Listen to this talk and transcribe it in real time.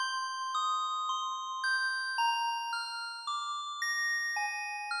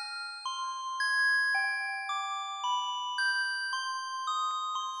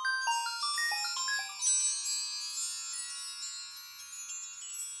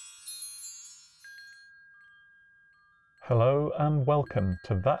Hello and welcome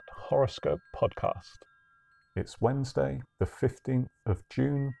to That Horoscope Podcast. It's Wednesday, the 15th of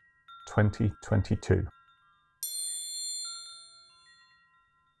June, 2022.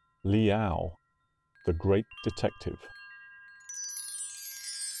 Liao, the Great Detective.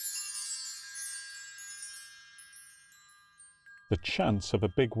 The chance of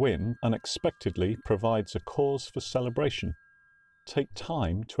a big win unexpectedly provides a cause for celebration. Take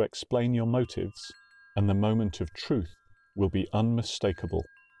time to explain your motives, and the moment of truth will be unmistakable.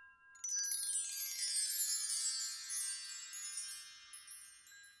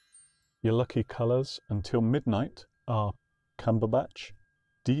 Your lucky colours until midnight are Cumberbatch,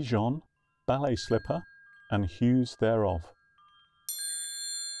 Dijon, Ballet Slipper, and hues thereof.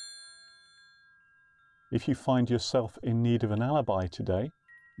 If you find yourself in need of an alibi today,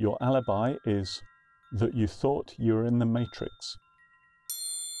 your alibi is that you thought you were in the Matrix.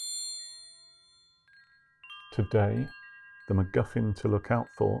 Today, the MacGuffin to look out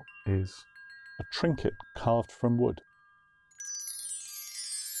for is a trinket carved from wood.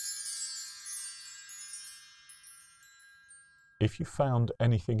 If you found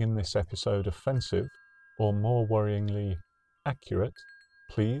anything in this episode offensive, or more worryingly, accurate,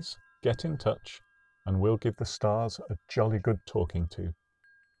 please get in touch and we'll give the stars a jolly good talking to.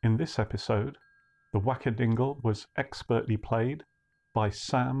 In this episode, the Wackadingle was expertly played by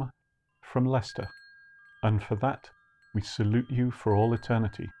Sam from Leicester, and for that, we salute you for all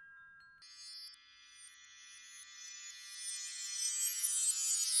eternity.